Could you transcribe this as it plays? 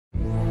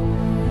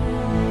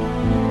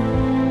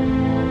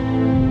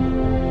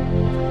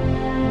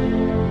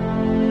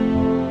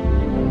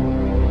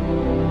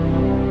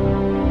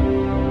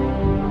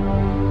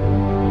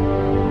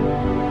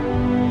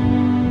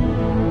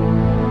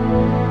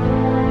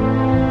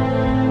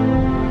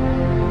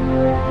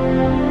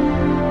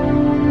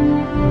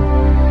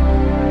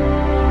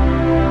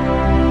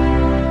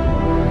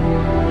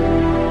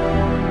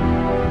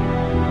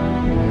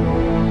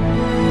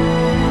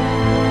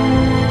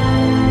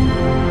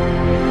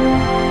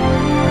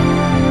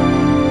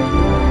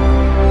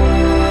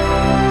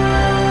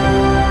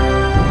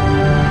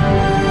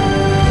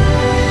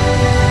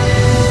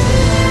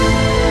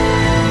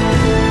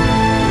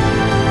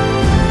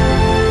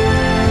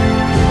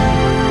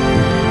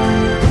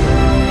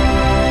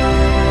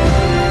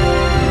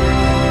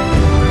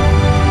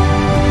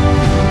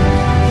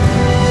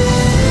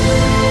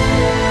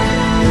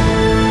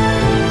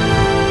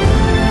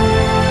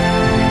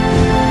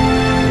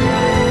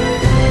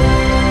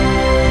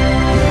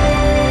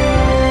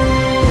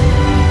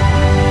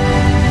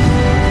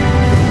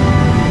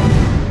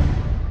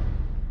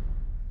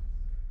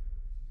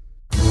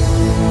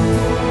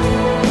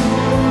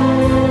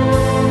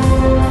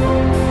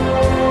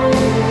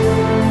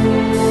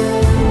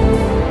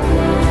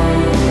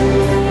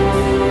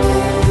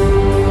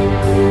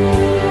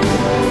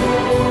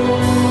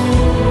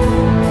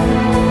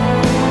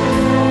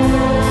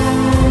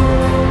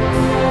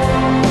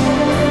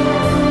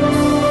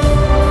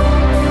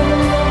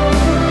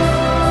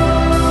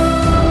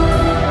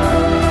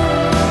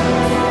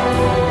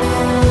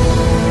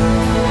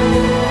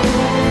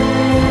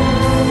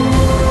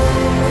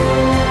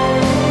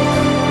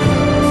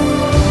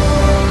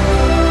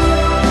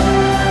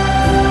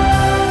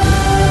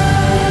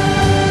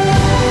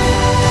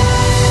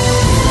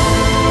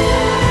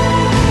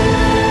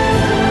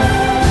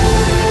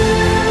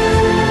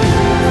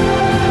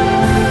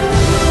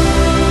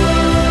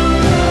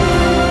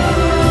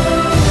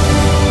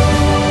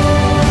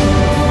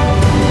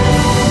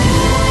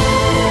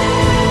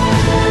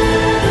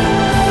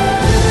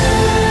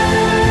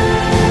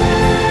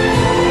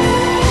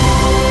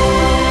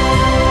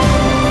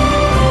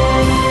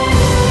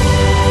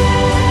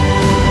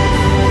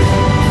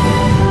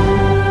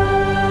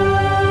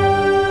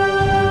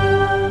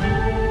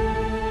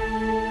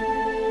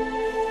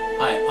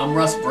I'm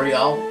Russ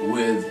Breault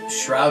with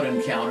Shroud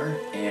Encounter,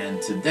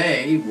 and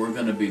today we're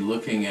going to be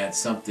looking at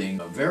something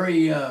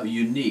very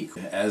unique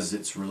as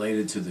it's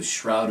related to the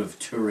Shroud of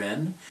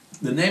Turin.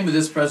 The name of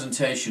this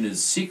presentation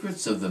is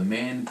Secrets of the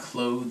Man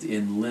Clothed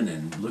in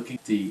Linen, looking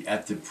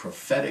at the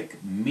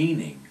prophetic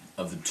meaning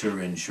of the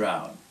Turin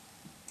Shroud.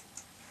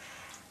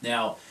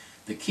 Now,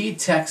 the key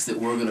texts that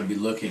we're going to be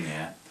looking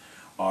at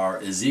are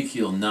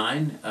Ezekiel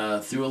 9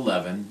 through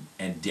 11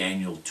 and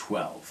Daniel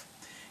 12.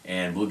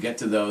 And we'll get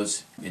to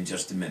those in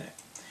just a minute.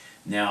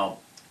 Now,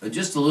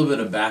 just a little bit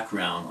of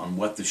background on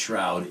what the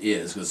shroud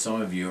is, because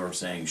some of you are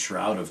saying,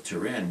 Shroud of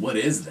Turin, what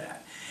is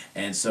that?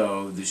 And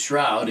so the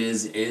shroud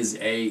is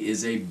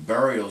a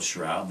burial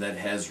shroud that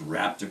has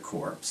wrapped a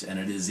corpse, and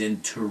it is in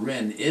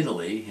Turin,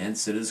 Italy,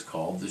 hence it is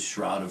called the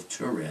Shroud of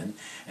Turin,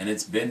 and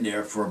it's been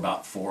there for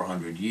about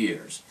 400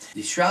 years.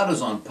 The shroud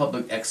is on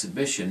public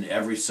exhibition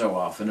every so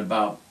often,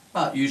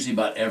 usually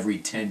about every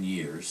 10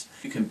 years.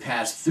 You can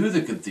pass through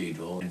the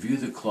cathedral and view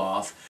the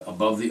cloth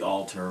above the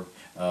altar,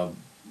 and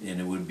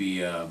it would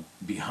be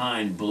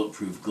behind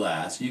bulletproof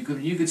glass. You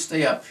could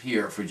stay up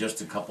here for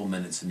just a couple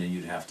minutes and then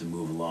you'd have to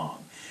move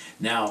along.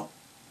 Now,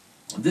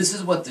 this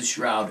is what the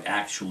shroud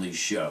actually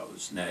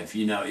shows. Now, if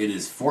you know, it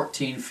is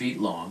 14 feet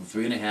long,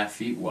 3.5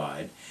 feet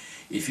wide.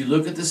 If you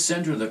look at the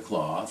center of the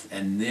cloth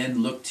and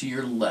then look to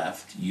your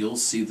left, you'll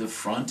see the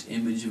front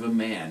image of a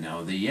man.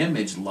 Now, the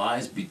image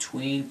lies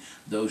between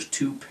those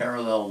two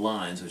parallel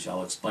lines, which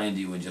I'll explain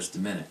to you in just a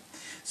minute.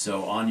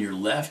 So on your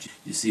left,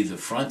 you see the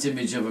front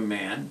image of a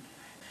man.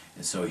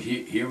 And so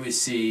here we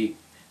see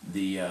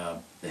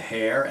the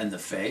hair and the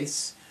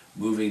face.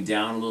 Moving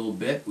down a little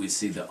bit, we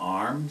see the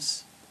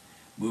arms.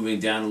 Moving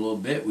down a little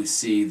bit, we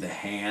see the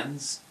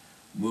hands.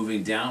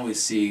 Moving down, we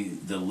see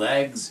the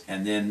legs,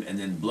 and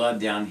then blood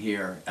down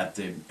here at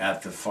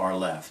the far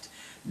left.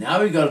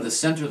 Now we go to the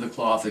center of the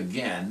cloth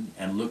again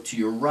and look to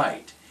your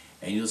right,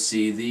 and you'll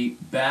see the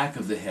back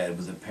of the head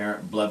with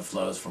apparent blood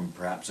flows from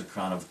perhaps a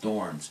crown of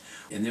thorns.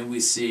 And then we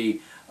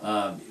see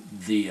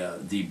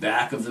the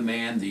back of the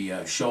man,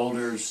 the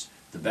shoulders,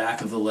 the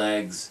back of the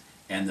legs,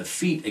 and the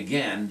feet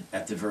again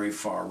at the very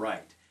far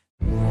right.